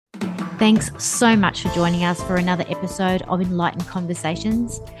Thanks so much for joining us for another episode of Enlightened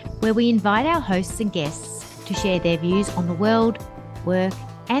Conversations, where we invite our hosts and guests to share their views on the world, work,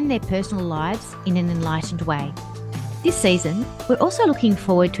 and their personal lives in an enlightened way. This season, we're also looking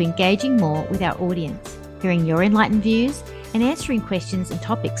forward to engaging more with our audience, hearing your enlightened views and answering questions and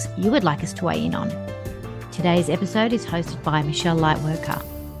topics you would like us to weigh in on. Today's episode is hosted by Michelle Lightworker.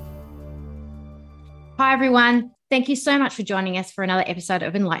 Hi, everyone. Thank you so much for joining us for another episode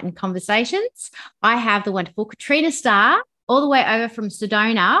of Enlightened Conversations. I have the wonderful Katrina Starr, all the way over from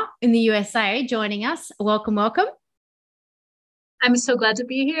Sedona in the USA, joining us. Welcome, welcome. I'm so glad to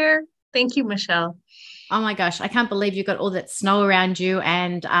be here. Thank you, Michelle. Oh my gosh, I can't believe you've got all that snow around you,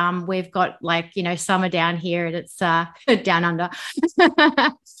 and we've got summer down here, and it's down under.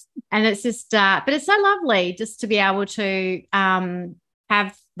 And it's just, but it's so lovely just to be able to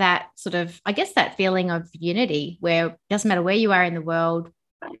have that sort of, I guess, that feeling of unity where it doesn't matter where you are in the world,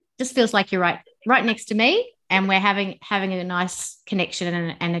 just feels like you're right next to me, and we're having a nice connection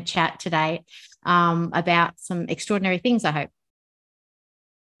and a chat today about some extraordinary things, I hope.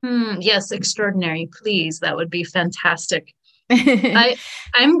 Yes, extraordinary. Please, that would be fantastic.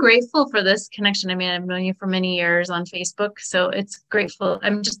 I'm grateful for this connection. I mean, I've known you for many years on Facebook, so it's grateful.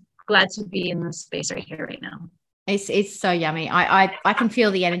 I'm just glad to be in this space right here, right now. It's so yummy. I can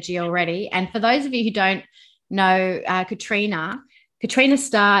feel the energy already. And for those of you who don't know Katrina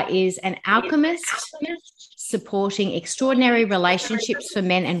Starr is an alchemist supporting extraordinary relationships for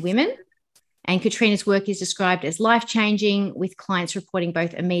men and women. And Katrina's work is described as life-changing, with clients reporting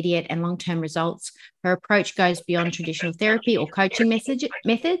both immediate and long-term results. Her approach goes beyond traditional therapy or coaching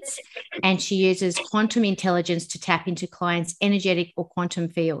methods, and she uses quantum intelligence to tap into clients' energetic or quantum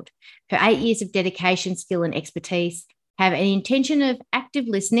field. Her 8 years of dedication, skill, and expertise have an intention of active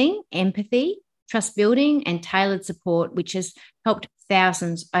listening, empathy, trust building, and tailored support, which has helped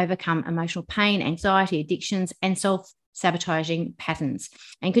thousands overcome emotional pain, anxiety, addictions, and self-sabotaging patterns.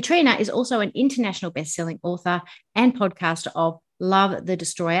 And Katrina is also an international best-selling author and podcaster of Love the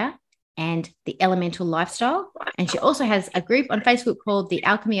Destroyer and The Elemental Lifestyle. And she also has a group on Facebook called The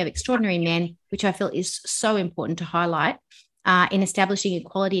Alchemy of Extraordinary Men, which I feel is so important to highlight in establishing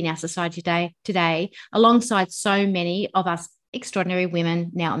equality in our society today, alongside so many of us extraordinary women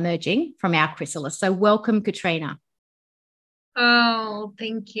now emerging from our chrysalis. So welcome, Katrina. Oh,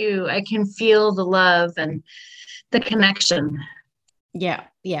 thank you. I can feel the love and the connection. Yeah,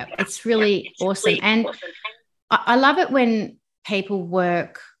 it's really awesome. And I love it when people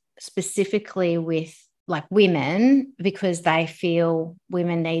work specifically with like women, because they feel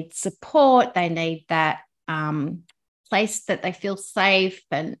women need support, they need that place that they feel safe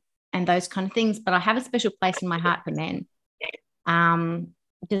and those kind of things. But I have a special place in my heart for men,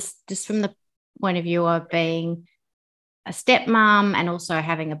 just from the point of view of being a stepmom and also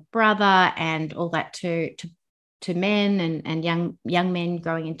having a brother and all that to men and young men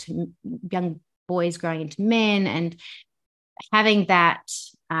growing into young boys growing into men, and having that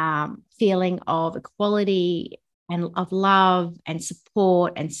feeling of equality and of love and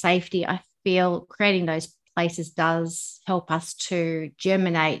support and safety. I feel creating those places does help us to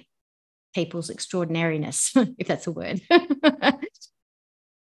germinate people's extraordinariness, if that's a word.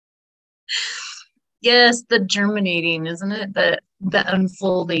 Yes, the germinating, isn't it? The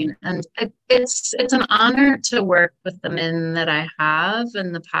unfolding. And it's an honor to work with the men that I have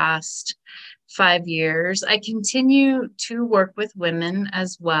in the past 5 years. I continue to work with women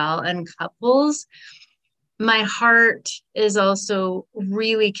as well and couples. My heart is also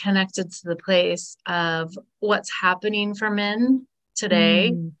really connected to the place of what's happening for men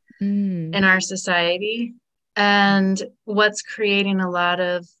today in our society, and what's creating a lot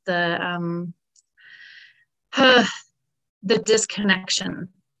of the disconnection,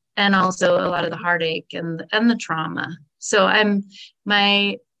 and also a lot of the heartache and the trauma. So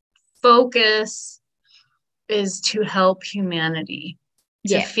my focus is to help humanity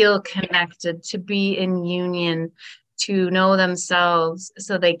to feel connected, to be in union, to know themselves,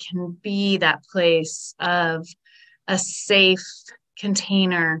 so they can be that place of a safe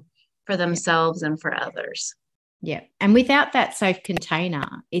container for themselves and for others. Yeah. And without that safe container,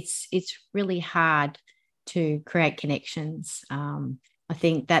 it's really hard to create connections. I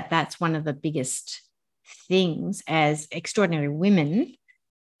think that's one of the biggest things as extraordinary women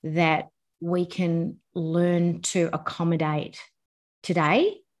that we can learn to accommodate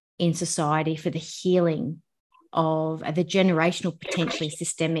today in society for the healing of the generational, potentially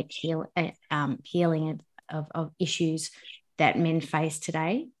systemic healing of issues that men face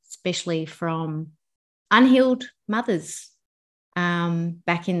today, especially from unhealed mothers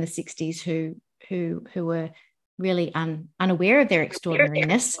back in the 60s who were really unaware of their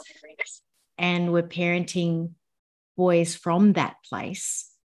extraordinariness and we're parenting boys from that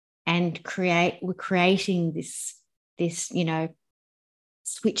place, and we're creating this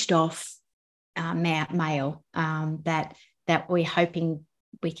switched off male that we're hoping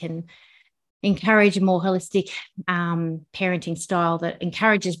we can encourage a more holistic parenting style that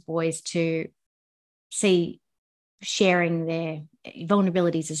encourages boys to see sharing their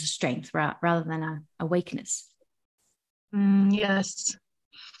vulnerabilities as a strength rather than a weakness. Yes.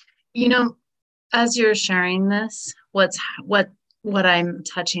 As you're sharing this, what I'm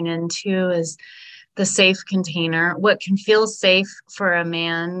touching into is the safe container. What can feel safe for a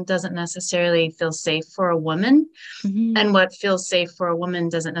man doesn't necessarily feel safe for a woman. Mm-hmm. And what feels safe for a woman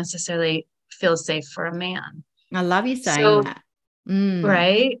doesn't necessarily feel safe for a man. I love you saying that.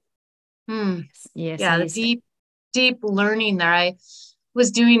 Right? Yes. Yeah, the deep learning there. I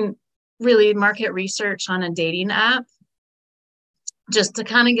was doing really market research on a dating app just to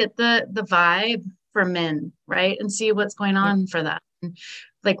kind of get the vibe for men, right? And see what's going on for them.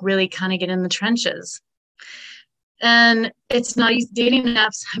 Like really kind of get in the trenches. And it's not easy. Dating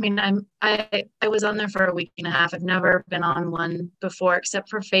apps. I mean, I was on there for a week and a half. I've never been on one before, except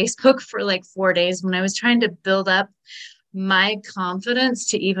for Facebook for like 4 days when I was trying to build up my confidence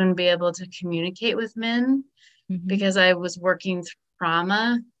to even be able to communicate with men, because I was working through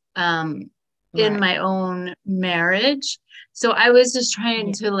trauma in my own marriage. So I was just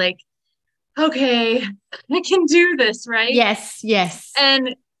trying to like, okay, I can do this, right? Yes.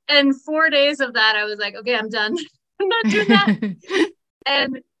 And 4 days of that, I was like, okay, I'm done. I'm not doing that.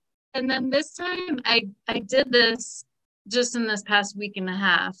 and then this time I did this just in this past week and a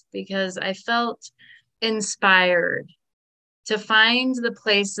half because I felt inspired to find the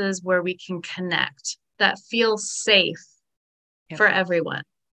places where we can connect that feel safe for everyone.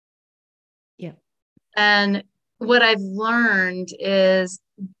 And what I've learned is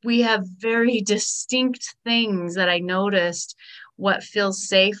we have very distinct things that I noticed what feels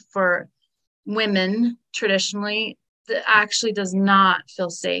safe for women traditionally that actually does not feel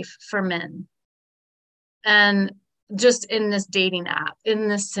safe for men. And just in this dating app, in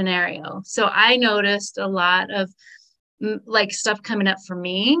this scenario. So I noticed a lot of like stuff coming up for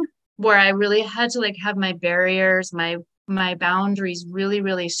me where I really had to like have my barriers, my boundaries really,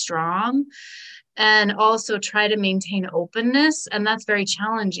 really strong, and also try to maintain openness. And that's very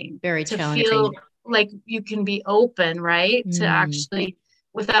challenging. To feel like you can be open, right? To actually,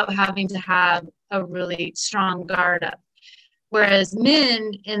 without having to have a really strong guard up. Whereas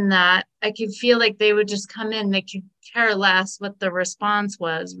men in that, I could feel like they would just come in, they could care less what the response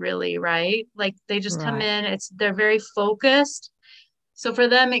was really, right? Like they just come in, they're very focused. So for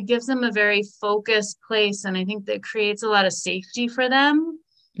them, it gives them a very focused place. And I think that creates a lot of safety for them.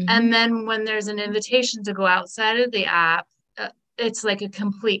 And then when there's an invitation to go outside of the app, it's like a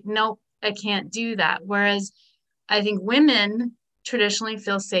complete, nope, I can't do that. Whereas I think women traditionally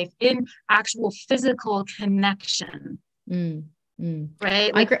feel safe in actual physical connection.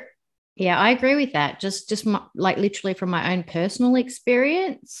 Right? Like, I agree with that. Just like literally from my own personal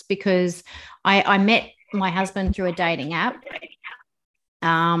experience, because I met my husband through a dating app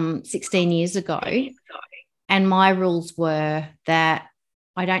 16 years ago. And my rules were that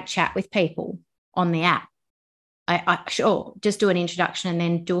I don't chat with people on the app. I sure just do an introduction and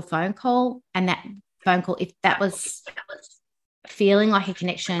then do a phone call. And that phone call, if that was feeling like a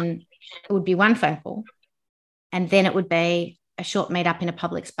connection, it would be one phone call. And then it would be a short meetup in a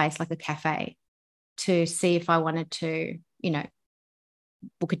public space like a cafe to see if I wanted to,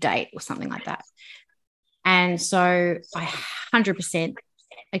 book a date or something like that. And so I 100%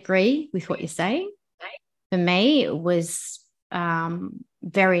 agree with what you're saying. For me, it was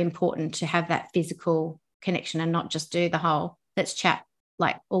very important to have that physical connection and not just do the whole, let's chat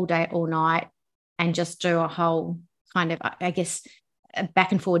like all day, all night, and just do a whole kind of, I guess, a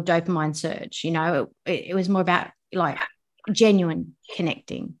back and forward dopamine surge. It was more about like genuine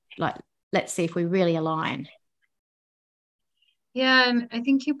connecting, like let's see if we really align. Yeah, and I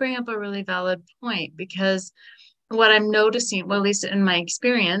think you bring up a really valid point, because what I'm noticing, well, at least in my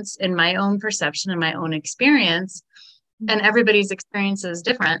experience, in my own perception and my own experience, and everybody's experience is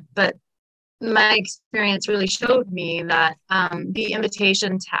different, but my experience really showed me that the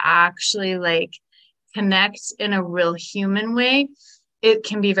invitation to actually like connect in a real human way, it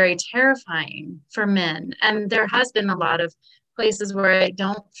can be very terrifying for men. And there has been a lot of places where I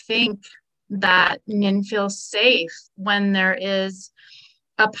don't think that men feel safe when there is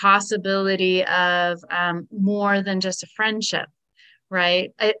a possibility of more than just a friendship,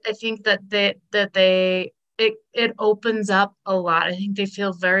 right? I think that it opens up a lot. I think they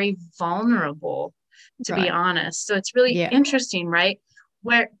feel very vulnerable, to be honest. So it's really interesting, right?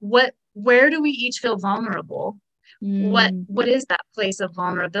 What where do we each feel vulnerable? What is that place of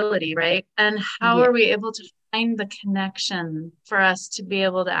vulnerability, right? And how are we able to find the connection for us to be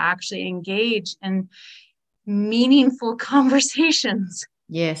able to actually engage in meaningful conversations?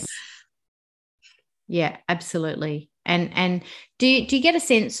 Yes. Yeah, absolutely. And do you get a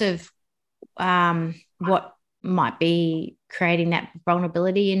sense of what might be creating that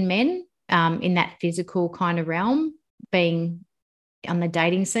vulnerability in men, in that physical kind of realm, being on the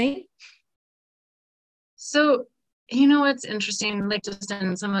dating scene? So, you know, it's interesting, like just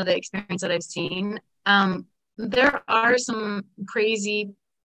in some of the experience that I've seen, there are some crazy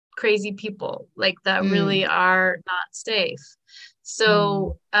people like that really are not safe.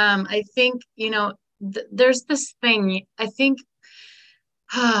 So I think, you know, there's this thing, I think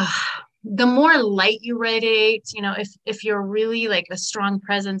the more light you radiate, you know, if you're really like a strong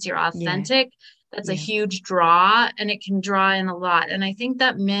presence, you're authentic, that's a huge draw, and it can draw in a lot. And I think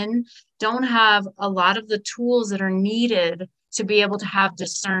that men don't have a lot of the tools that are needed to be able to have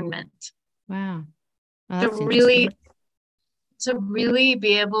discernment. Wow. To really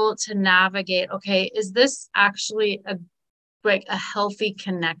be able to navigate, okay, is this actually a healthy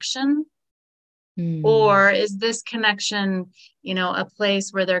connection? Or is this connection, you know, a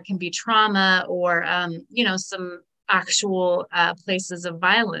place where there can be trauma or, you know, some actual places of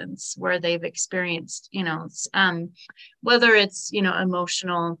violence where they've experienced, you know, whether it's, you know,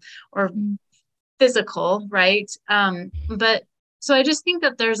 emotional or physical, right? But so I just think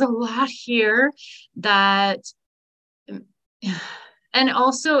that there's a lot here that, and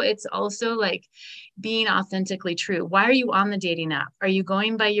also it's also like being authentically true. Why are you on the dating app? Are you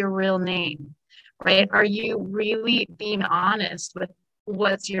going by your real name? Right? Are you really being honest with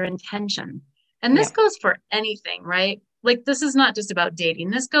what's your intention? And this goes for anything, right? Like this is not just about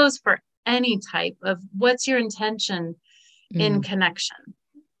dating. This goes for any type of what's your intention in connection.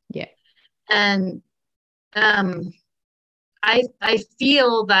 Yeah. And I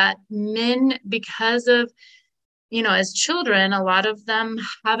feel that men, because of, you know, as children, a lot of them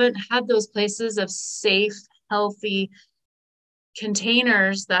haven't had those places of safe, healthy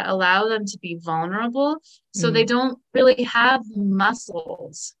containers that allow them to be vulnerable. So they don't really have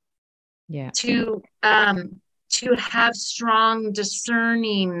muscles to have strong,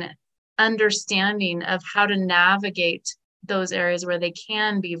 discerning understanding of how to navigate those areas where they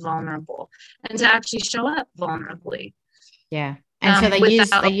can be vulnerable and to actually show up vulnerably. Yeah. And so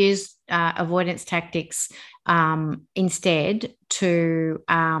they use avoidance tactics instead to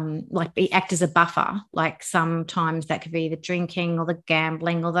act as a buffer. Like sometimes that could be the drinking or the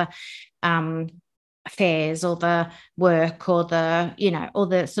gambling or the affairs or the work or the, you know, or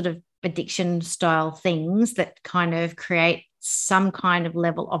the sort of addiction style things that kind of create some kind of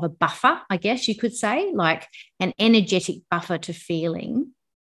level of a buffer, I guess you could say, like an energetic buffer to feeling,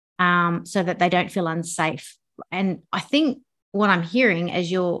 so that they don't feel unsafe. And I think what I'm hearing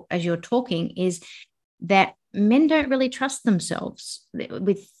as you're talking is that men don't really trust themselves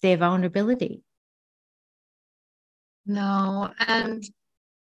with their vulnerability. No, and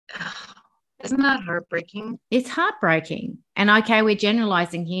isn't that heartbreaking? It's heartbreaking. And okay, we're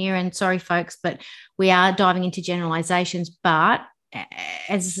generalizing here, and sorry, folks, but we are diving into generalizations. But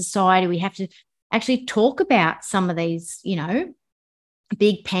as a society, we have to actually talk about some of these, you know,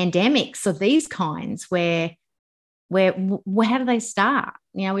 big pandemics of these kinds where how do they start?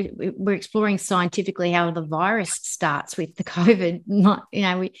 You know, we're exploring scientifically how the virus starts with the COVID. Not, you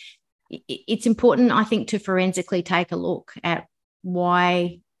know, it's important, I think, to forensically take a look at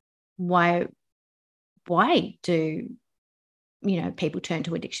why do, you know, people turn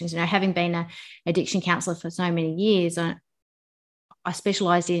to addictions. You know, having been an addiction counselor for so many years, I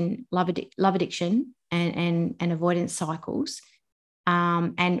specialized in love addiction and avoidance cycles.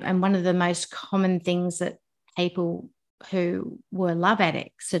 And one of the most common things that people who were love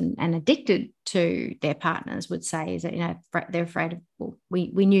addicts and addicted to their partners would say is that, you know, they're afraid of, well,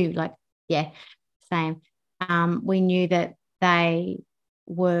 we knew, like, yeah, same. We knew that they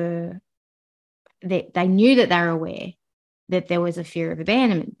knew that they were aware that there was a fear of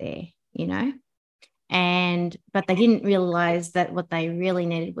abandonment there, you know, but they didn't realize that what they really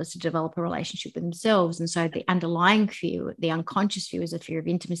needed was to develop a relationship with themselves. And so the underlying fear, the unconscious fear, was a fear of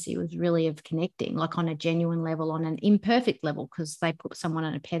intimacy, was really of connecting, like on a genuine level, on an imperfect level, because they put someone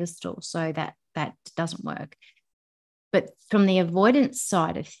on a pedestal. So that doesn't work. But from the avoidance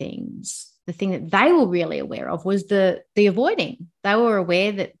side of things, the thing that they were really aware of was the avoiding. They were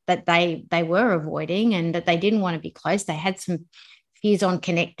aware that they were avoiding and that they didn't want to be close. They had some fears on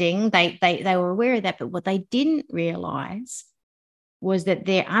connecting. They were aware of that, but what they didn't realize was that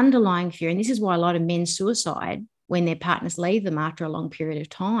their underlying fear, and this is why a lot of men suicide when their partners leave them after a long period of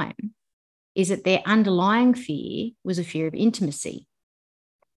time, is that their underlying fear was a fear of intimacy.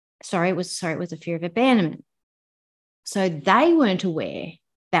 It was a fear of abandonment. So they weren't aware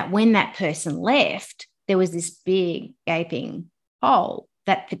that when that person left, there was this big gaping hole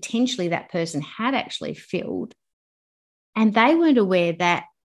that potentially that person had actually filled. And they weren't aware that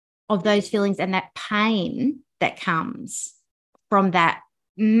of those feelings and that pain that comes from that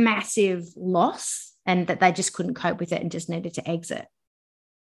massive loss, and that they just couldn't cope with it and just needed to exit.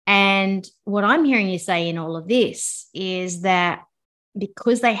 And what I'm hearing you say in all of this is that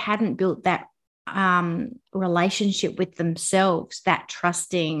because they hadn't built that relationship with themselves, that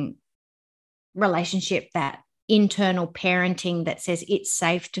trusting relationship, that internal parenting that says it's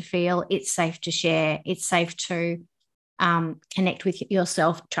safe to feel, it's safe to share, it's safe to connect with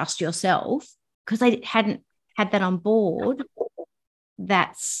yourself, trust yourself, because they hadn't had that on board,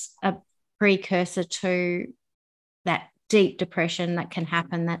 that's a precursor to that deep depression that can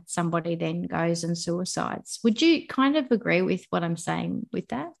happen, that somebody then goes and suicides. Would you kind of agree with what I'm saying with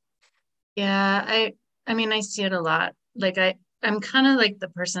that? Yeah, I mean, I see it a lot. Like I'm kind of like the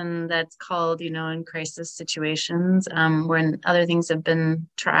person that's called, in crisis situations, when other things have been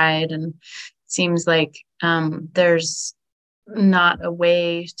tried and seems like there's not a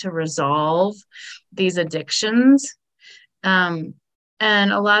way to resolve these addictions.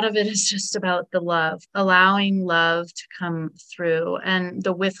 And a lot of it is just about the love, allowing love to come through, and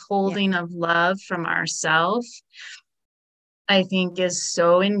the withholding of love from ourselves, I think, is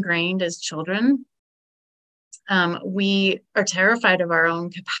so ingrained as children. We are terrified of our own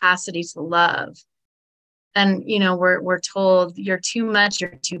capacity to love. And, we're told you're too much,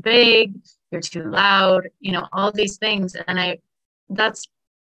 you're too big, you're too loud, all these things. And that's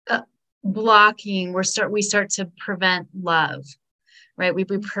blocking. We start to prevent love, right? We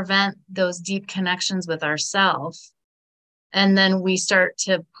prevent those deep connections with ourselves. And then we start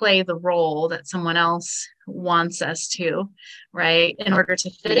to play the role that someone else wants us to, right? In order to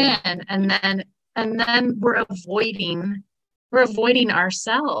fit in. And then we're avoiding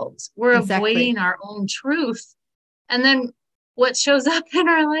ourselves. We're avoiding our own truth. And then what shows up in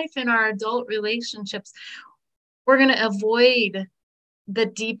our life, in our adult relationships, we're going to avoid the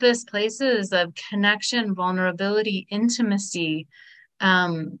deepest places of connection, vulnerability, intimacy.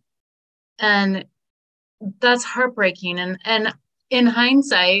 And that's heartbreaking. And in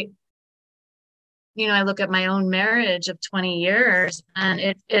hindsight, I look at my own marriage of 20 years,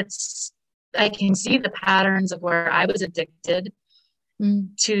 and I can see the patterns of where I was addicted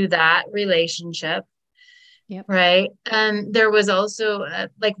to that relationship. Yep. Right. And there was also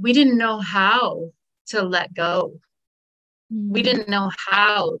we didn't know how to let go. We didn't know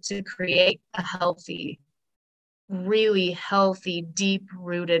how to create a healthy, really healthy, deep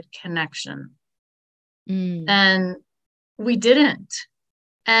rooted connection. And we didn't.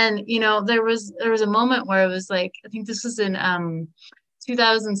 And, there was a moment where it was like, I think this was in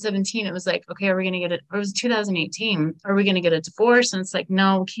 2017. It was like, okay, are we going to get it? Or it was 2018. Are we going to get a divorce? And it's like,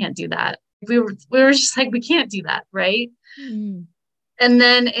 no, we can't do that. We were just like, we can't do that. Right. And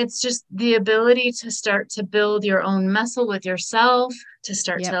then it's just the ability to start to build your own muscle with yourself, to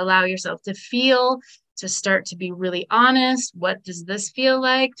start to allow yourself to feel, to start to be really honest. What does this feel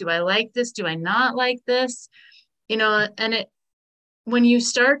like? Do I like this? Do I not like this? And when you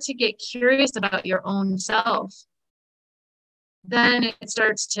start to get curious about your own self, then it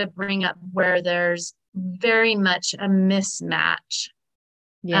starts to bring up where there's very much a mismatch.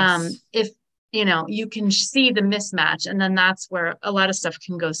 Yes. If you can see the mismatch, and then that's where a lot of stuff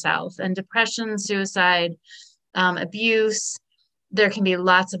can go south. And depression, suicide, abuse, there can be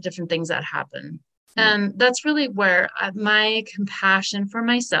lots of different things that happen. And that's really where my compassion for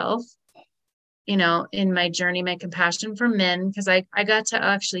myself, in my journey, my compassion for men, because I got to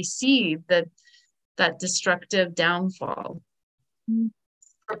actually see that destructive downfall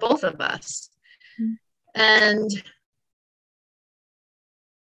for both of us. And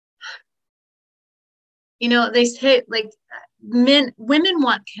they say women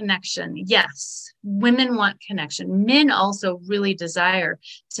want connection. Yes, women want connection. Men also really desire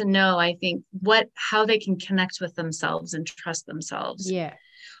to know, I think, how they can connect with themselves and trust themselves. Yeah.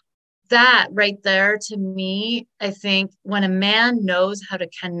 That right there, to me, I think when a man knows how to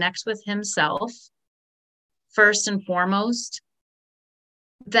connect with himself, first and foremost,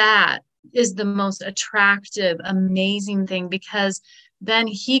 that is the most attractive, amazing thing, because then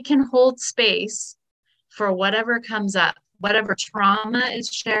he can hold space for whatever comes up, whatever trauma is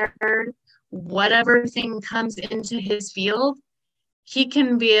shared, whatever thing comes into his field. he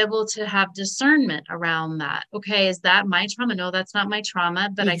can be able to have discernment around that. Okay, is that my trauma? No, that's not my trauma,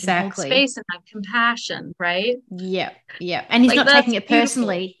 but I can hold Exactly. space and have compassion, right? Yeah. Yeah. And he's Like not taking that's it beautiful.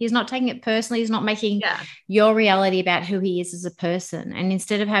 personally. He's not taking it personally. He's not making Yeah. your reality about who he is as a person. And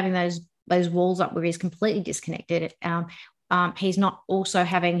instead of having those walls up where he's completely disconnected, he's not also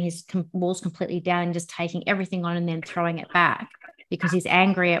having his walls completely down and just taking everything on and then throwing it back because he's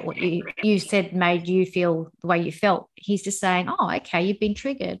angry at what you said made you feel the way you felt. He's just saying, oh, okay, you've been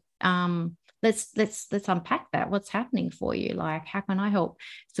triggered. Let's unpack that. What's happening for you? Like, how can I help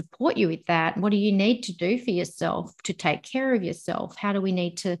support you with that? What do you need to do for yourself to take care of yourself? How do we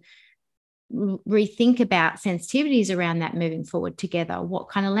need to rethink about sensitivities around that moving forward together? What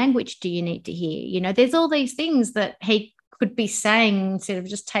kind of language do you need to hear? There's all these things that he could be saying instead of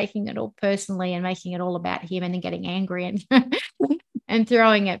just taking it all personally and making it all about him and then getting angry and and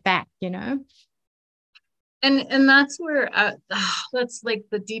throwing it back. And that's where that's like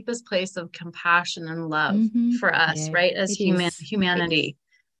the deepest place of compassion and love for us, Yeah, right? As it is. humanity.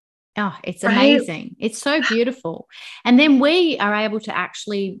 Oh, it's Right? amazing. It's so beautiful. And then we are able to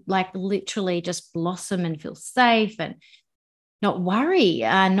actually like literally just blossom and feel safe and not worry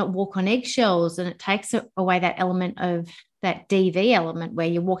and not walk on eggshells. And it takes away that element of that DV element where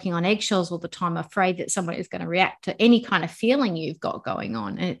you're walking on eggshells all the time, afraid that someone is going to react to any kind of feeling you've got going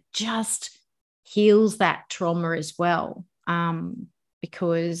on. And it just heals that trauma as well.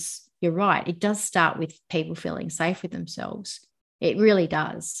 Because you're right, it does start with people feeling safe with themselves. It really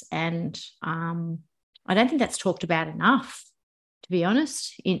does. And I don't think that's talked about enough, to be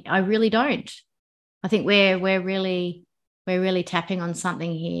honest. I really don't. I think we're really tapping on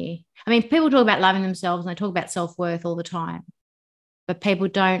something here. I mean, people talk about loving themselves and they talk about self-worth all the time, but people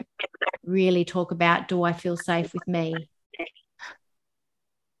don't really talk about, do I feel safe with me?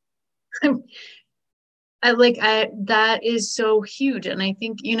 That is so huge. And I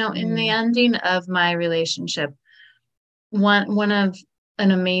think, in the ending of my relationship, one of an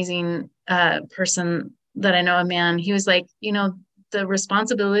amazing person that I know, a man, he was like, the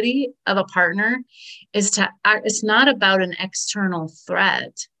responsibility of a partner is it's not about an external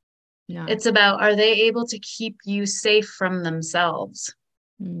threat. No. It's about, are they able to keep you safe from themselves?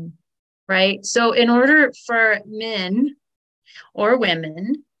 Right? So in order for men or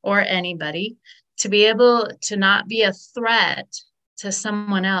women or anybody to be able to not be a threat to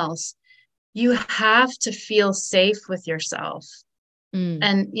someone else, you have to feel safe with yourself.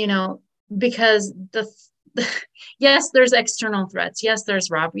 And, because yes, there's external threats. Yes, there's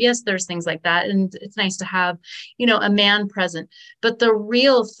robbery. Yes, there's things like that. And it's nice to have, a man present. But the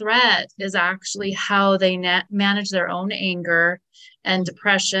real threat is actually how they manage their own anger and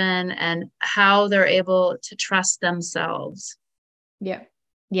depression and how they're able to trust themselves. Yeah.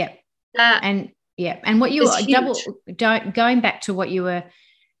 Yeah. And what you were going back to what you were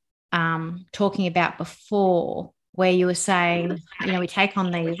talking about before, where you were saying, we take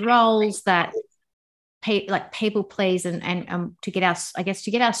on these roles that like people please and to get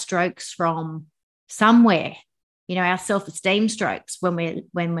our strokes from somewhere, our self-esteem strokes when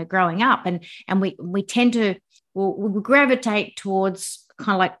we're growing up, and we tend to we gravitate towards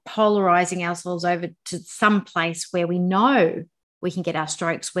kind of like polarizing ourselves over to some place where we know we can get our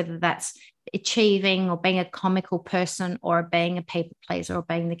strokes, whether that's achieving or being a comical person or being a people pleaser or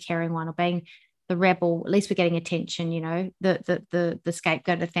being the caring one or being the rebel. At least we're getting attention, the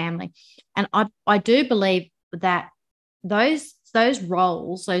scapegoat of the family. And I do believe that those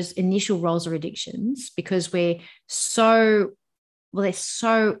roles, those initial roles are addictions because they're so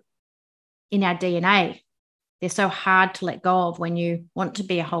in our DNA. They're so hard to let go of when you want to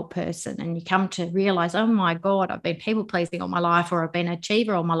be a whole person and you come to realize, oh my God, I've been people pleasing all my life, or I've been an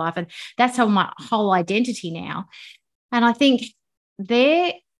achiever all my life. And that's how my whole identity now. And I think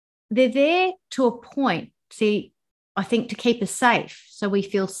they're there to a point. See, I think to keep us safe, so we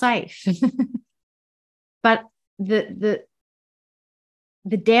feel safe. But the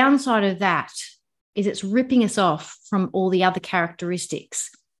downside of that is it's ripping us off from all the other characteristics.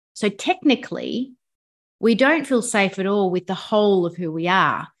 So technically, we don't feel safe at all with the whole of who we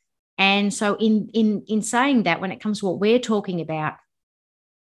are. And so in saying that, when it comes to what we're talking about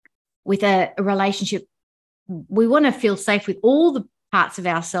with a relationship, we want to feel safe with all the parts of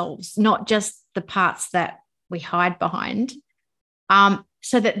ourselves, not just the parts that we hide behind.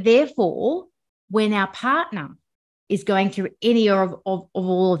 So that therefore, when our partner is going through any of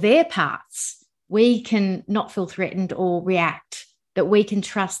all of their parts, we can not feel threatened or react, that we can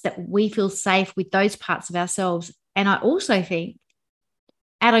trust, that we feel safe with those parts of ourselves. And I also think,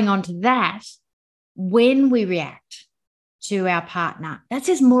 adding on to that, when we react to our partner, that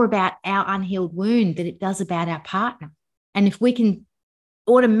says more about our unhealed wound than it does about our partner. And if we can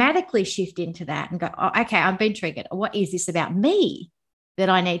automatically shift into that and go, oh, okay, I've been triggered. What is this about me that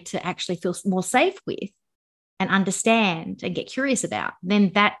I need to actually feel more safe with and understand and get curious about?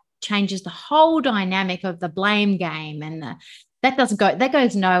 Then that changes the whole dynamic of the blame game, and that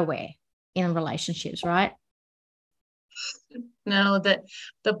goes nowhere in relationships, right? No, that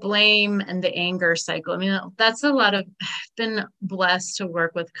the blame and the anger cycle. I mean, that's a lot of, I've been blessed to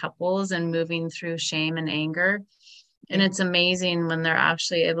work with couples and moving through shame and anger. And it's amazing when they're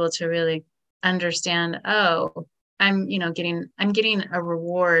actually able to really understand, oh, I'm getting a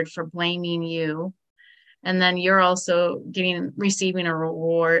reward for blaming you. And then you're also receiving a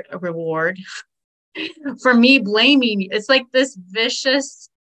reward for me blaming you. It's like this vicious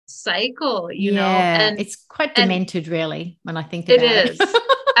cycle, Yeah, and it's quite demented, really, when I think it about is it.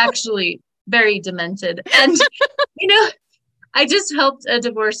 actually very demented. And, you know, I just helped a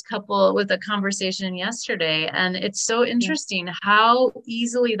divorced couple with a conversation yesterday, and it's so interesting how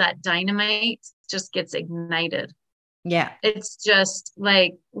easily that dynamite just gets ignited. Yeah. It's just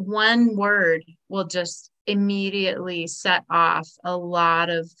like one word will just immediately set off a lot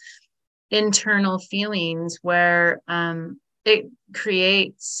of internal feelings where it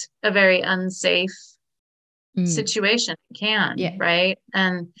creates a very unsafe situation. It can, right?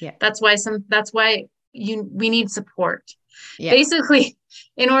 And that's why we need support. Basically,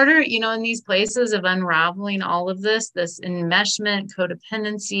 in order, in these places of unraveling all of this enmeshment,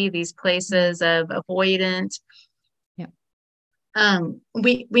 codependency, these places of avoidant,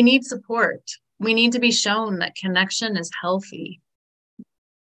 we need support. We need to be shown that connection is healthy,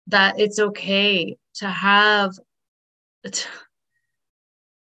 that it's okay to have, it's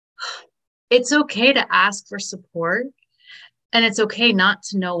okay to ask for support, and it's okay not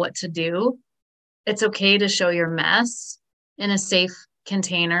to know what to do. It's okay to show your mess in a safe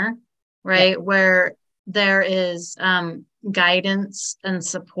container, right? Where there is guidance and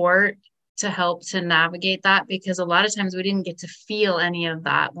support to help to navigate that, because a lot of times we didn't get to feel any of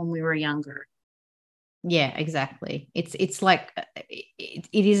that when we were younger. Yeah, exactly. It's like it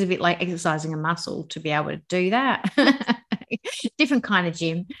is a bit like exercising a muscle to be able to do that. Different kind of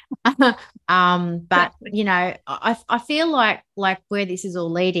gym. But I feel like where this is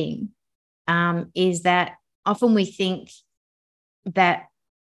all leading is that often we think that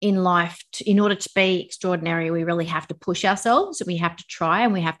in life, in order to be extraordinary, we really have to push ourselves. We have to try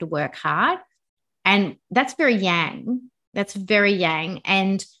and we have to work hard. And that's very yang. That's very yang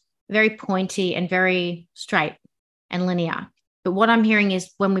and very pointy and very straight and linear. But what I'm hearing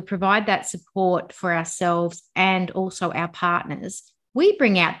is when we provide that support for ourselves and also our partners, we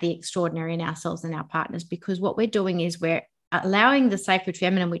bring out the extraordinary in ourselves and our partners, because what we're doing is we're allowing the sacred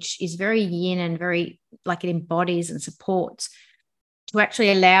feminine, which is very yin and very like it embodies and supports, to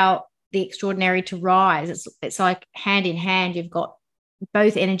actually allow the extraordinary to rise. It's like hand in hand. You've got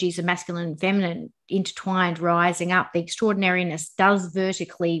both energies of masculine and feminine intertwined, rising up. The extraordinariness does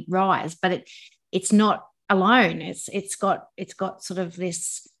vertically rise, but it's not alone. It's got sort of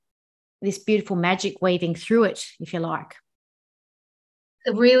this beautiful magic weaving through it, if you like.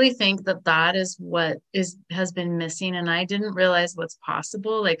 I really think that is what has been missing, and I didn't realize what's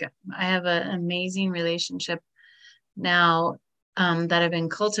possible. Like, I have an amazing relationship now that I've been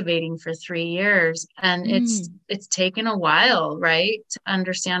cultivating for 3 years, and it's taken a while, right, to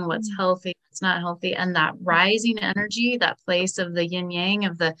understand what's healthy, what's not healthy, and that rising energy, that place of the yin yang,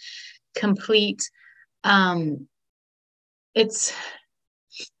 of the complete, it's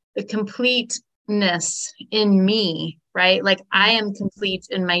the completeness in me, right? Like, I am complete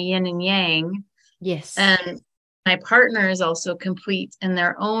in my yin and yang. Yes. And my partner is also complete in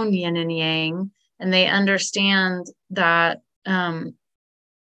their own yin and yang. And they understand that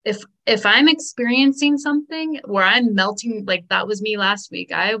if I'm experiencing something where I'm melting, like that was me last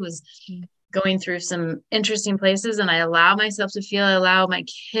week. I was going through some interesting places, and I allow myself to feel, I allow my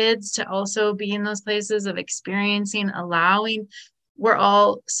kids to also be in those places of experiencing, allowing. We're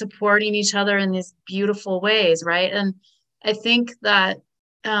all supporting each other in these beautiful ways, right? And I think that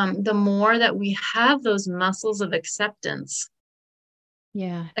the more that we have those muscles of acceptance.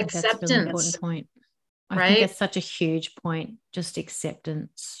 Yeah, that's a really important point. I think that's such a huge point. Just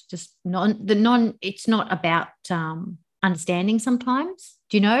acceptance, just it's not about understanding sometimes.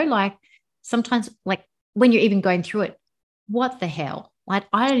 Do you know, like sometimes, like when you're even going through it, what the hell? Like,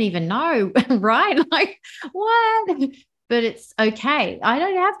 I don't even know, right? Like, what? But it's okay. I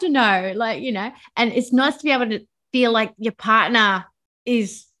don't have to know, like, and it's nice to be able to feel like your partner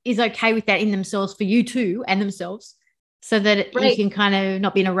is okay with that in themselves, for you too, and themselves. So that you can kind of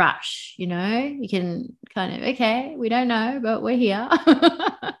not be in a rush, you can kind of, okay, we don't know, but we're here.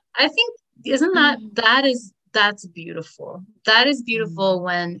 I think, that's beautiful. that is beautiful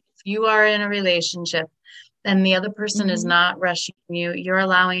when you are in a relationship and the other person is not rushing you. You're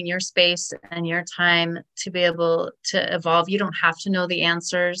allowing your space and your time to be able to evolve. You don't have to know the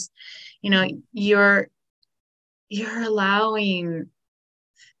answers. You know, you're allowing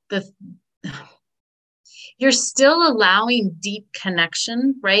the you're still allowing deep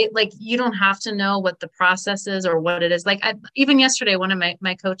connection, right? Like you don't have to know what the process is or what it is. Like even yesterday, one of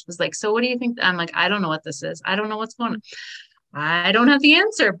my coach was like, so what do you think? I'm like, I don't know what this is. I don't know what's going on. I don't have the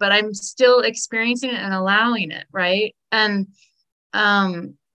answer, but I'm still experiencing it and allowing it, right? And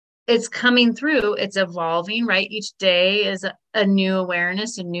it's coming through, it's evolving, right? Each day is a new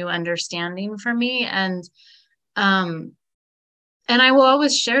awareness, a new understanding for me. And I will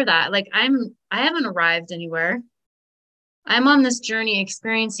always share that. Like I haven't arrived anywhere. I'm on this journey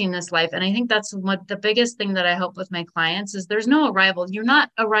experiencing this life. And I think that's what the biggest thing that I help with my clients is there's no arrival. You're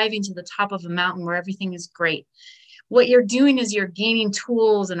not arriving to the top of a mountain where everything is great. What you're doing is you're gaining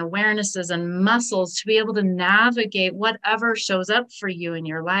tools and awarenesses and muscles to be able to navigate whatever shows up for you in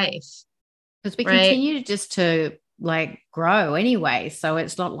your life. Because we right? continue just to like grow anyway. So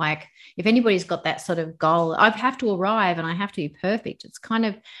it's not like if anybody's got that sort of goal, I have to arrive and I have to be perfect. It's kind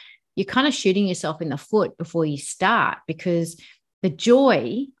of, you're kind of shooting yourself in the foot before you start, because the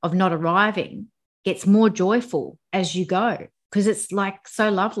joy of not arriving gets more joyful as you go, because it's like so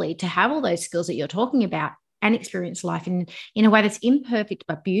lovely to have all those skills that you're talking about and experience life in a way that's imperfect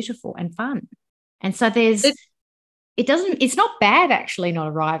but beautiful and fun. And so it's not bad actually not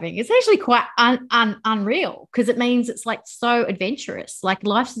arriving. It's actually quite unreal, because it means it's like so adventurous. Like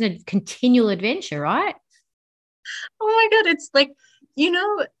life's a continual adventure, right? Oh my God. It's like,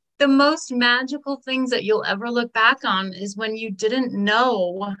 the most magical things that you'll ever look back on is when you didn't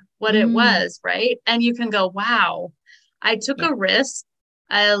know what it was, right? And you can go, wow, I took a risk.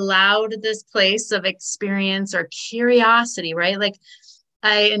 I allowed this place of experience or curiosity, right? Like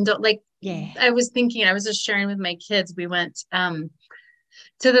I was thinking, I was just sharing with my kids, we went to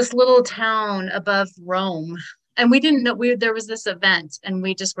this little town above Rome, and we didn't know there was this event, and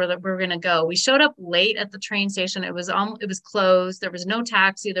we just were going to go. We showed up late at the train station. It was closed. There was no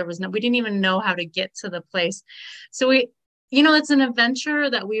taxi. We didn't even know how to get to the place. So it's an adventure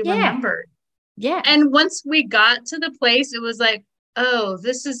that we remembered. Yeah. And once we got to the place, it was like, oh,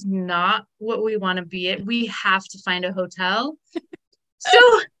 this is not what we want to be at. We have to find a hotel.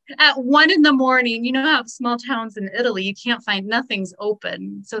 So at 1 a.m, you know how small towns in Italy, you can't find, nothing's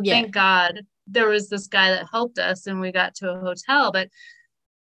open. So thank God there was this guy that helped us and we got to a hotel. But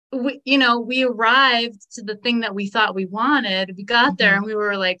we arrived to the thing that we thought we wanted. We got there and we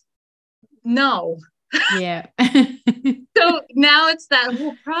were like, no. Yeah. So now it's that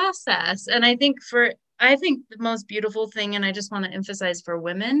whole process. And I think the most beautiful thing, and I just want to emphasize for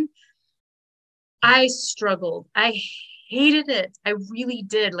women, I struggled. I hated it. I really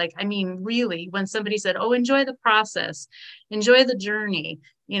did. Like, I mean, really, when somebody said, oh, enjoy the process, enjoy the journey,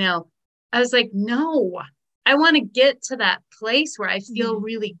 I was like, no, I want to get to that place where I feel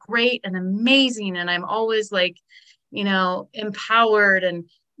really great and amazing. And I'm always like, empowered. And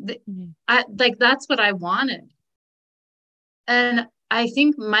that's what I wanted. And I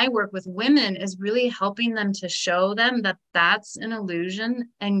think my work with women is really helping them to show them that that's an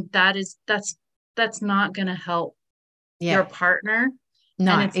illusion. And that's not going to help your partner.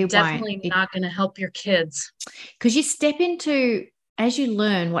 No, and it's definitely not going to help your kids. Because you step into, as you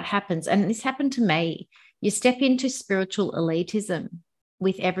learn what happens, and this happened to me, you step into spiritual elitism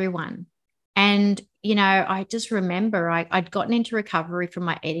with everyone. And, I just remember I'd gotten into recovery from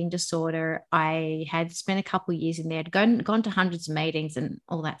my eating disorder. I had spent a couple of years in there, I'd gone to hundreds of meetings and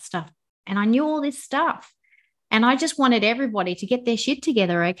all that stuff. And I knew all this stuff. And I just wanted everybody to get their shit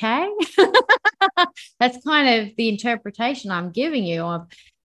together, okay? That's kind of the interpretation I'm giving you of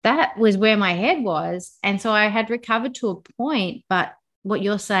that was where my head was. And so I had recovered to a point. But what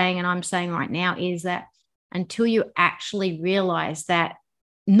you're saying and I'm saying right now is that until you actually realize that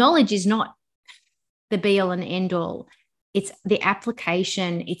knowledge is not the be all and end all, it's the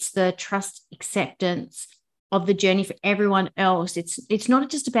application, it's the trust acceptance of the journey for everyone else. It's not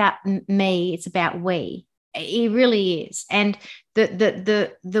just about me, it's about we. It really is. And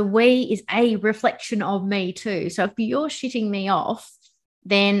the we is a reflection of me too. So if you're shitting me off,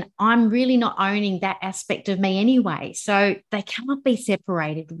 then I'm really not owning that aspect of me anyway. So they cannot be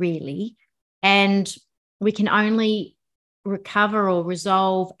separated really. And we can only recover or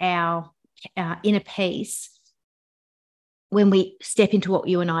resolve our inner peace when we step into what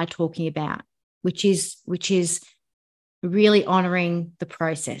you and I are talking about, which is really honoring the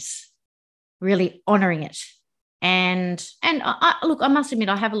process, really honoring it. And I must admit,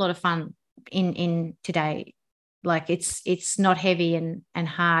 I have a lot of fun in today Like it's not heavy and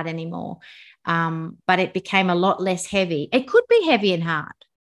hard anymore. But it became a lot less heavy. It could be heavy and hard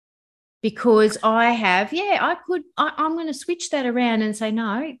because I'm going to switch that around and say,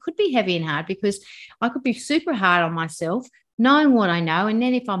 no, it could be heavy and hard because I could be super hard on myself, knowing what I know. And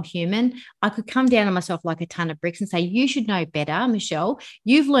then if I'm human, I could come down on myself like a ton of bricks and say, you should know better, Michelle.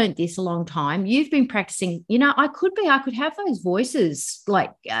 You've learned this a long time. You've been practicing. I could have those voices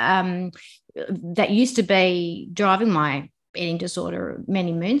like that used to be driving my eating disorder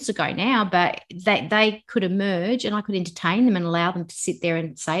many moons ago now, but they could emerge and I could entertain them and allow them to sit there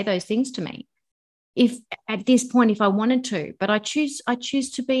and say those things to me. If at this point, if I wanted to, but I choose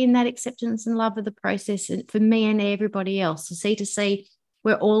to be in that acceptance and love of the process, and for me and everybody else. So C2C,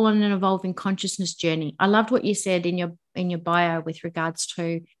 we're all on an evolving consciousness journey. I loved what you said in your bio with regards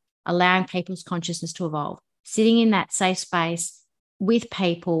to allowing people's consciousness to evolve. Sitting in that safe space with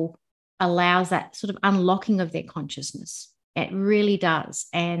people allows that sort of unlocking of their consciousness. It really does.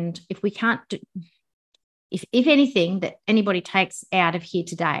 And if we can't do, if anything that anybody takes out of here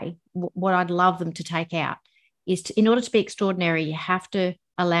today, what I'd love them to take out is in order to be extraordinary, you have to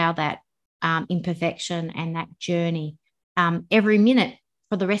allow that imperfection and that journey every minute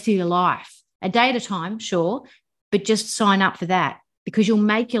for the rest of your life, a day at a time, sure, but just sign up for that because you'll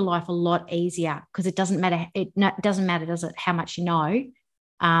make your life a lot easier because it doesn't matter. It doesn't matter, does it, how much you know.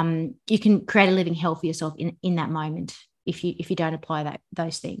 You can create a living hell for yourself in that moment if you don't apply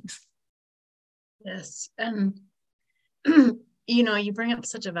those things. Yes. And, you bring up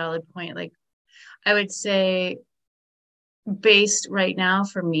such a valid point. Like, I would say based right now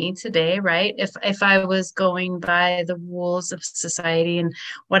for me today, right? If I was going by the rules of society and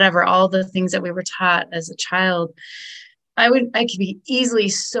whatever, all the things that we were taught as a child, I could be easily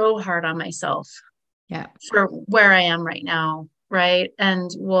so hard on myself. Yeah. For where I am right now. Right.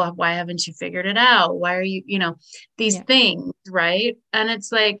 And well, why haven't you figured it out? Why are you, these things, right? And it's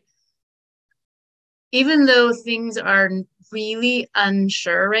like, even though things are really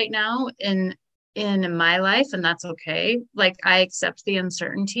unsure right now in my life, and that's okay. Like I accept the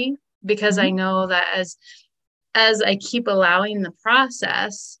uncertainty because I know that as I keep allowing the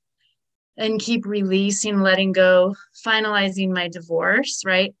process and keep releasing, letting go, finalizing my divorce,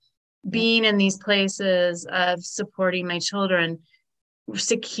 right? Being in these places of supporting my children,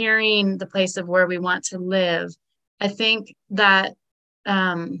 securing the place of where we want to live. I think that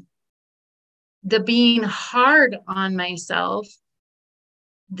the being hard on myself,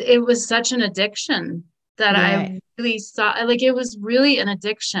 it was such an addiction that I really saw, like it was really an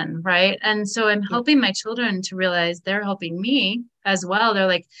addiction, right? And so I'm helping my children to realize they're helping me as well. They're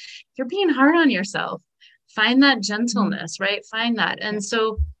like, you're being hard on yourself. Find that gentleness, right? Find that. And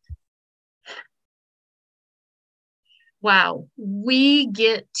so wow, we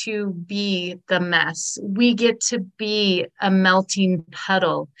get to be the mess. We get to be a melting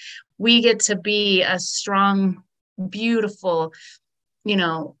puddle. We get to be a strong, beautiful,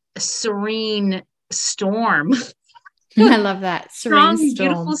 serene storm. I love that. Strong,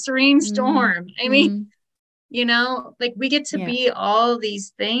 beautiful, serene storm. I mean, like we get to be all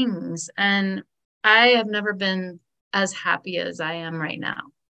these things. And I have never been as happy as I am right now.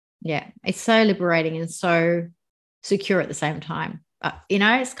 Yeah. It's so liberating and so secure at the same time.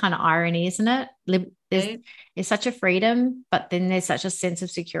 It's kind of irony, isn't it? There's such a freedom, but then there's such a sense of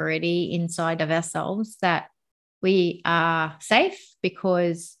security inside of ourselves that we are safe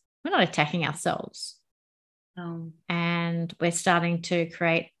because we're not attacking ourselves. And we're starting to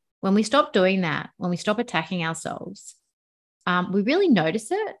create, when we stop doing that, when we stop attacking ourselves, we really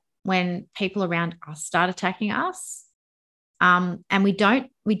notice it when people around us start attacking us. And we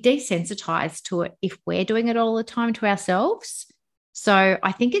desensitize to it if we're doing it all the time to ourselves. So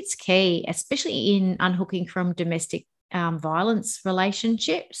I think it's key, especially in unhooking from domestic violence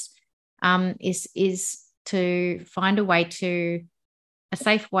relationships, is to find a way to a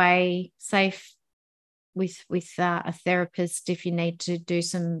safe way, safe with a therapist if you need to do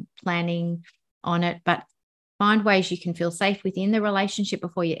some planning on it, but find ways you can feel safe within the relationship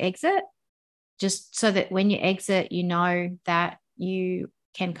before you exit, just so that when you exit, you know that you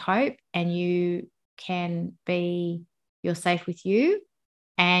can cope and you're safe with you,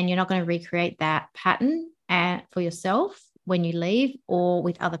 and you're not going to recreate that pattern for yourself when you leave or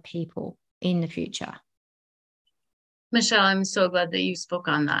with other people in the future. Michelle, I'm so glad that you spoke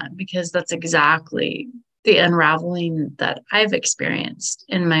on that, because that's exactly the unraveling that I've experienced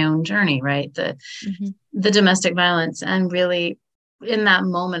in my own journey, right? The domestic violence, and really in that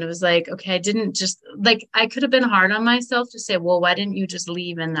moment, it was like, okay, I didn't just like, I could have been hard on myself to say, well, why didn't you just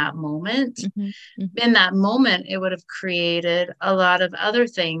leave in that moment? Mm-hmm. Mm-hmm. In that moment, it would have created a lot of other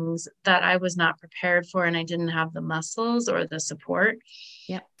things that I was not prepared for, and I didn't have the muscles or the support.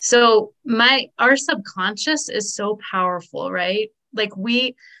 Yeah. So our subconscious is so powerful, right? Like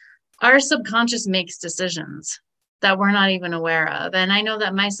our subconscious makes decisions that we're not even aware of. And I know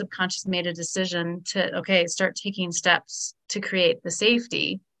that my subconscious made a decision to, okay, start taking steps to create the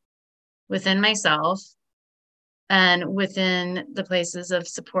safety within myself and within the places of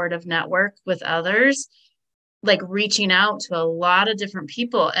supportive network with others, like reaching out to a lot of different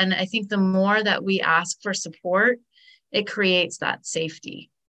people. And I think the more that we ask for support, it creates that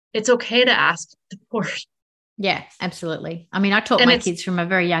safety. It's okay to ask for support. Yeah, absolutely. I mean, I taught my kids from a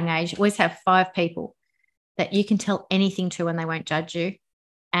very young age, always have 5 people that you can tell anything to and they won't judge you.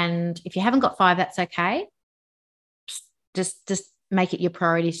 And if you haven't got 5, that's okay. Just make it your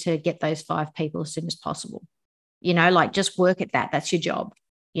priority to get those 5 people as soon as possible. You know, like just work at that. That's your job.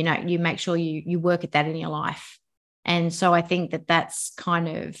 You know, you make sure you work at that in your life. And so I think that that's kind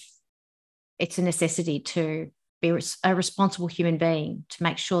of, it's a necessity to be a responsible human being, to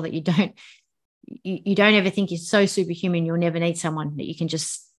make sure that you don't ever think you're so superhuman you'll never need someone that you can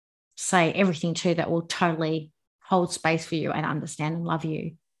just say everything to that will totally hold space for you and understand and love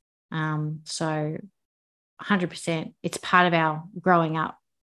you. So 100%, it's part of our growing up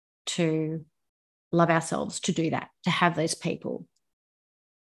to love ourselves, to do that, to have those people.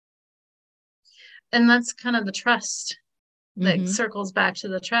 And that's kind of the trust that circles back to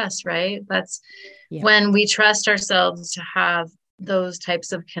the trust, right? That's when we trust ourselves to have those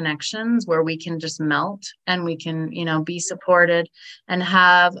types of connections where we can just melt and we can, you know, be supported and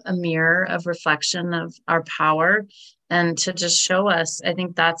have a mirror of reflection of our power and to just show us. I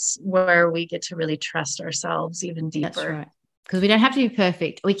think that's where we get to really trust ourselves even deeper. That's right. Because we don't have to be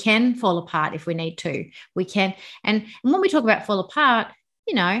perfect. We can fall apart if we need to. We can. And when we talk about fall apart,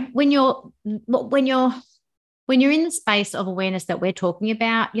 you know, when you're in the space of awareness that we're talking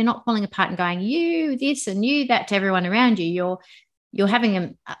about, you're not falling apart and going, you this and you that to everyone around you. You're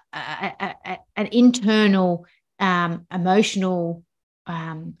having an internal emotional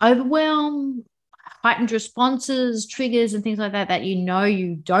overwhelm, heightened responses, triggers and things like that you know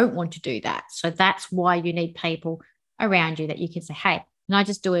you don't want to do that. So that's why you need people around you that you can say, hey, can I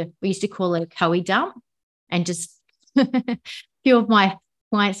just we used to call it a coe dump, and just a few of my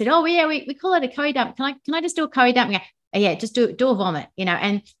clients said, oh yeah, we call it a coe dump. Can I just do a coe dump? Yeah. Yeah, just do a vomit, you know,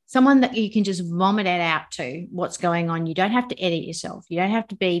 and someone that you can just vomit it out to what's going on. You don't have to edit yourself. You don't have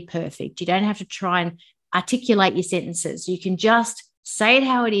to be perfect. You don't have to try and articulate your sentences. You can just say it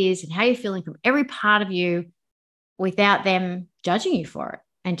how it is and how you're feeling from every part of you without them judging you for it,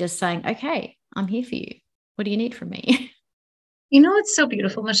 and just saying, okay, I'm here for you. What do you need from me? You know, it's so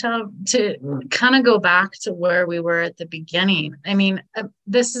beautiful, Michelle, to kind of go back to where we were at the beginning. I mean,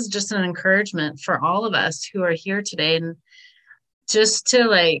 this is just an encouragement for all of us who are here today, and just to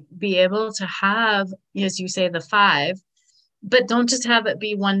like be able to have, as you say, the 5, but don't just have it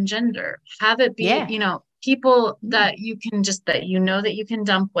be one gender. Have it be, you know, people that you can just, that you know that you can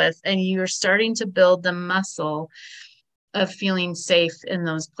dump with, and you're starting to build the muscle of feeling safe in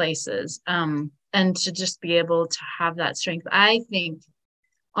those places. And to just be able to have that strength. I think,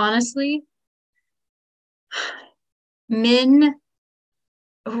 honestly, men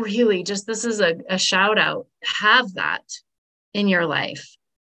really just, this is a shout out, have that in your life.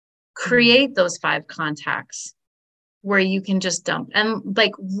 Create those 5 contacts where you can just dump, and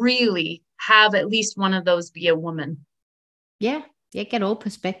like really have at least one of those be a woman. Yeah. Get all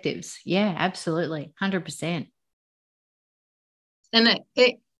perspectives. Yeah, absolutely. 100%.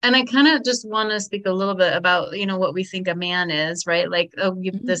 And I kind of just want to speak a little bit about, you know, what we think a man is, right? Like, oh,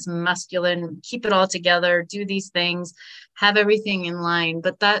 this masculine, keep it all together, do these things, have everything in line.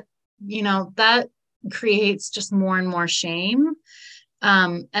 But that, you know, that creates just more and more shame.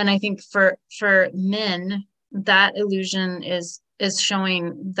 And I think for men, that illusion is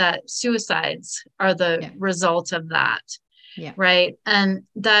showing that suicides are the result of that. Yeah. Right. And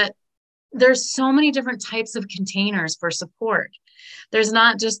that there's so many different types of containers for support. There's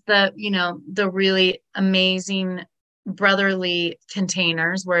not just the, you know, the really amazing brotherly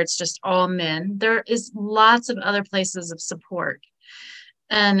containers where it's just all men. There is lots of other places of support.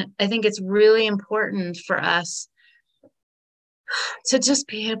 And I think it's really important for us to just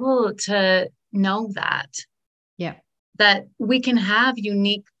be able to know that. Yeah. That we can have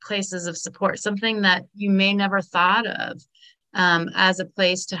unique places of support, something that you may never thought of. As a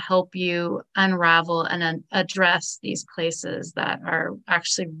place to help you unravel and address these places that are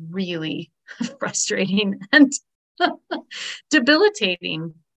actually really frustrating and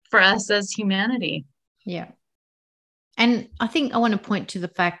debilitating for us as humanity. Yeah. And I think I want to point to the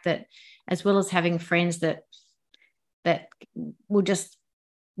fact that, as well as having friends that will just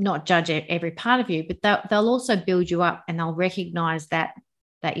not judge every part of you, but they'll also build you up, and they'll recognize that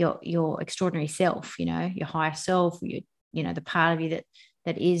your extraordinary self, your higher self, the part of you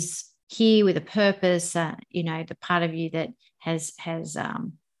that is here with a purpose, the part of you that has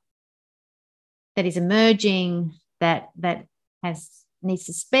that is emerging, that needs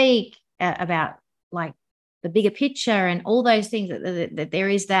to speak about like the bigger picture and all those things, that there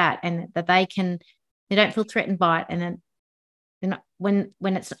is that, and that they don't feel threatened by it. And then when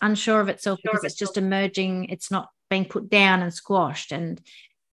it's unsure of itself because it's just emerging, it's not being put down and squashed, and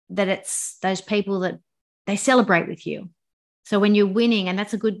that it's those people that they celebrate with you. So when you're winning, and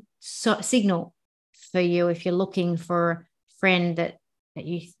that's a good signal for you if you're looking for a friend that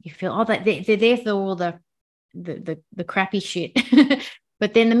you feel, oh, that they're there for all the crappy shit.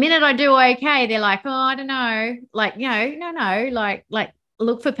 But then the minute I do okay, they're like, oh, I don't know, like, no, like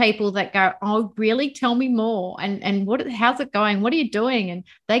look for people that go, oh, really, tell me more, and how's it going, what are you doing? And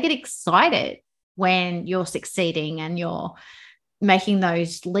they get excited when you're succeeding and you're making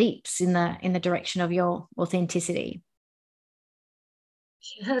those leaps in the direction of your authenticity.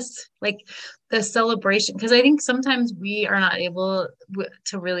 Yes, like the celebration, because I think sometimes we are not able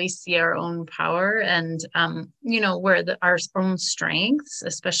to really see our own power and, where our own strengths,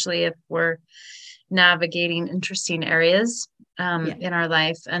 especially if we're navigating interesting areas in our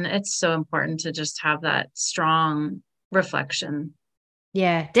life. And it's so important to just have that strong reflection.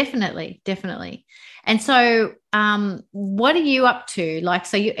 Yeah, definitely. And so, what are you up to? Like,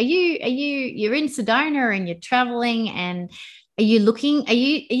 so you're in Sedona and you're traveling, and are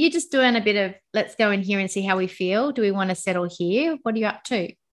you just doing a bit of, let's go in here and see how we feel? Do we want to settle here? What are you up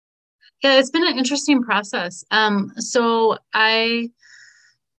to? Yeah, it's been an interesting process. So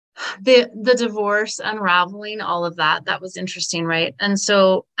the divorce, unraveling all of that was interesting, right? And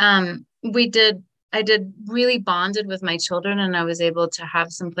so I did really bonded with my children, and I was able to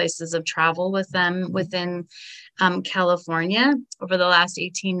have some places of travel with them within California over the last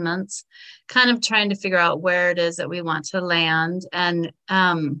 18 months, kind of trying to figure out where it is that we want to land. And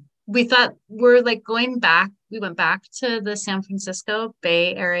we thought we're like we went back to the San Francisco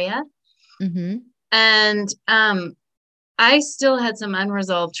Bay Area. Mm-hmm. And I still had some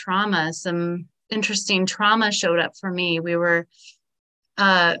unresolved trauma, some interesting trauma showed up for me.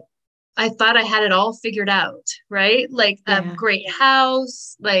 I thought I had it all figured out, right? Like a great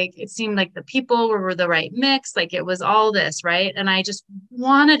house, like it seemed like the people were the right mix, like it was all this, right? And I just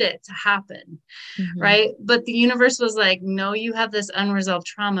wanted it to happen, right? But the universe was like, no, you have this unresolved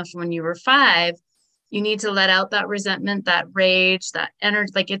trauma from when you were 5. You need to let out that resentment, that rage, that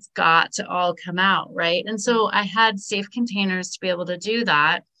energy, like it's got to all come out, right? And so I had safe containers to be able to do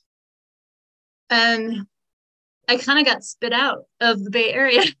that. And I kind of got spit out of the Bay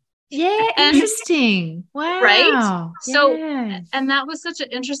Area. Yeah, interesting. Wow. Right. So, and that was such an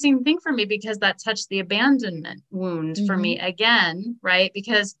interesting thing for me because that touched the abandonment wound for me again, right?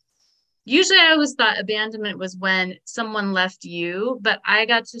 Because usually I always thought abandonment was when someone left you, but I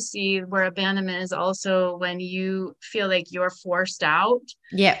got to see where abandonment is also when you feel like you're forced out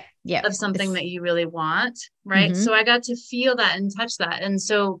of something that you really want, right? So I got to feel that and touch that. And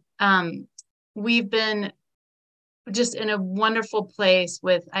so we've been just in a wonderful place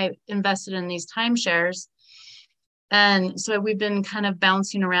I invested in these timeshares. And so we've been kind of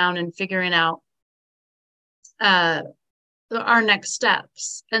bouncing around and figuring out our next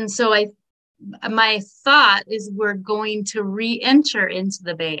steps. And so my thought is we're going to re-enter into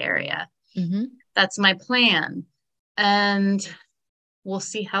the Bay Area. That's my plan. And we'll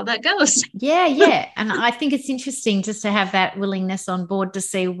see how that goes. Yeah. And I think it's interesting just to have that willingness on board to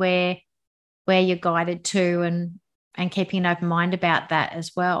see where you're guided to, and keeping an open mind about that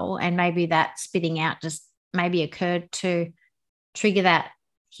as well. And maybe that spitting out just maybe occurred to trigger that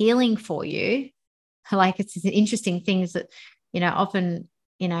healing for you. Like it's interesting things that, often,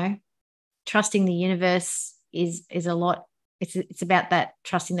 trusting the universe is a lot. It's about that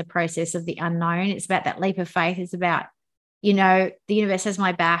trusting the process of the unknown. It's about that leap of faith. It's about, the universe has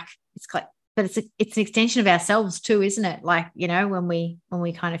my back. It's like, but it's an extension of ourselves too, isn't it? Like, when we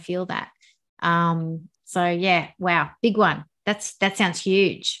kind of feel that. So yeah, wow, big one. That sounds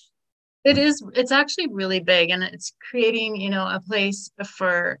huge. It is. It's actually really big, and it's creating, a place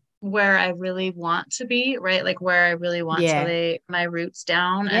for where I really want to be, right? Like where I really want to lay my roots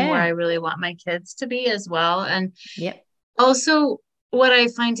down, and where I really want my kids to be as well. And also what I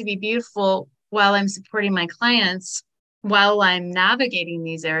find to be beautiful while I'm supporting my clients, while I'm navigating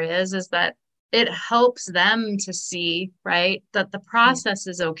these areas, is that it helps them to see, right, that the process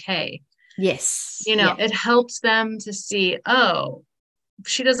is okay. Yes. You know, it helps them to see, oh,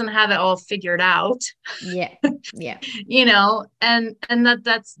 she doesn't have it all figured out. Yeah. Yeah. You know, and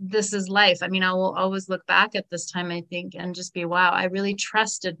this is life. I mean, I will always look back at this time, I think, and just be, wow, I really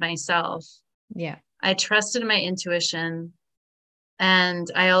trusted myself. Yeah. I trusted my intuition. And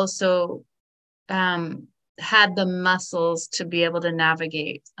I also had the muscles to be able to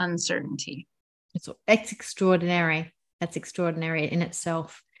navigate uncertainty. It's extraordinary. That's extraordinary in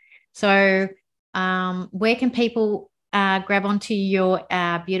itself. So where can people grab onto your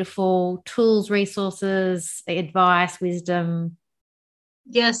beautiful tools, resources, advice, wisdom?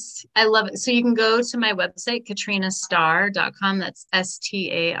 Yes, I love it. So you can go to my website, katrinastarr.com. That's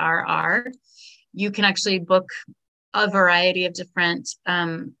STARR. You can actually book a variety of different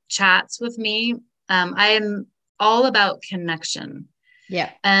chats with me. I am all about connection. Yeah.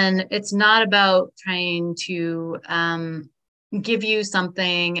 And it's not about trying to give you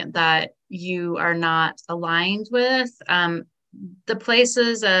something that you are not aligned with. The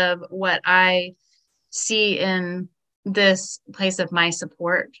places of what I see in this place of my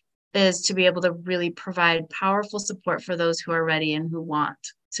support is to be able to really provide powerful support for those who are ready and who want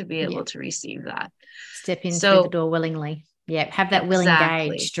to be able to receive that. Step in through the door willingly. Yeah. Have that will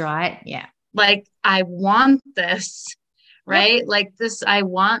engaged, right? Yeah. Like, I want this, right? Yep. Like this, I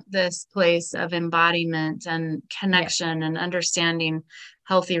want this place of embodiment and connection and understanding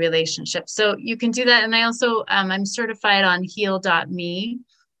healthy relationships. So you can do that. And I also, I'm certified on heal.me,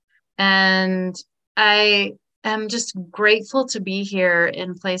 and I am just grateful to be here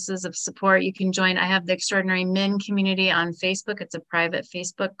in places of support. You can join. I have the Extraordinary Men community on Facebook. It's a private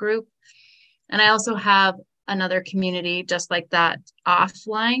Facebook group. And I also have another community just like that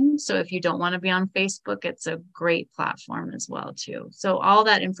offline. So if you don't want to be on Facebook, it's a great platform as well too. So all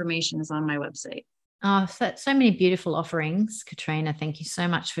that information is on my website. Oh, so many beautiful offerings, Katrina. Thank you so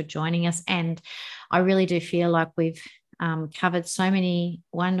much for joining us. And I really do feel like we've covered so many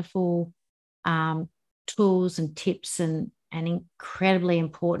wonderful tools and tips and incredibly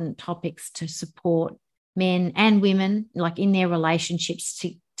important topics to support men and women, like in their relationships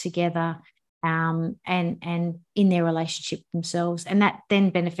together, and in their relationship themselves. And that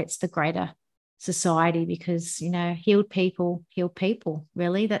then benefits the greater society, because, you know, healed people heal people,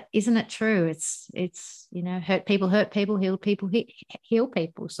 really. That isn't it true? It's you know, hurt people, healed people heal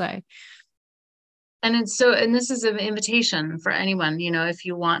people. So, and this is an invitation for anyone, you know, if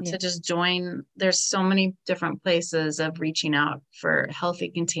you want to just join. There's so many different places of reaching out for healthy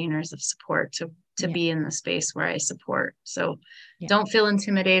containers of support to be in the space where I support. So don't feel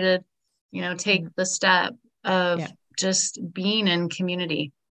intimidated, you know, take the step of just being in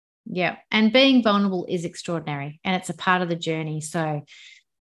community. Yeah. And being vulnerable is extraordinary, and it's a part of the journey. So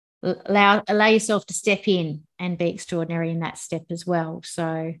allow yourself to step in and be extraordinary in that step as well.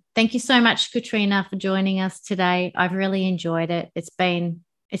 So thank you so much, Katrina, for joining us today. I've really enjoyed it. It's been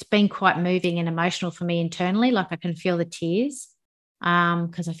quite moving and emotional for me internally. Like, I can feel the tears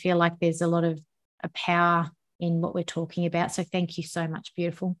because I feel like there's a lot of power in what we're talking about. So thank you so much.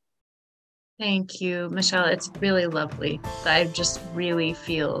 Beautiful. Thank you, Michelle. It's really lovely. I just really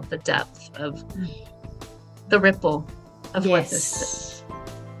feel the depth of the ripple of what this is.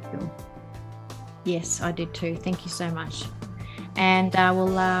 Yes, I did too. Thank you so much. And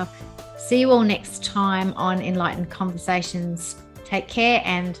we'll see you all next time on Enlightened Conversations. Take care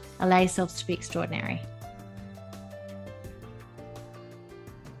and allow yourselves to be extraordinary.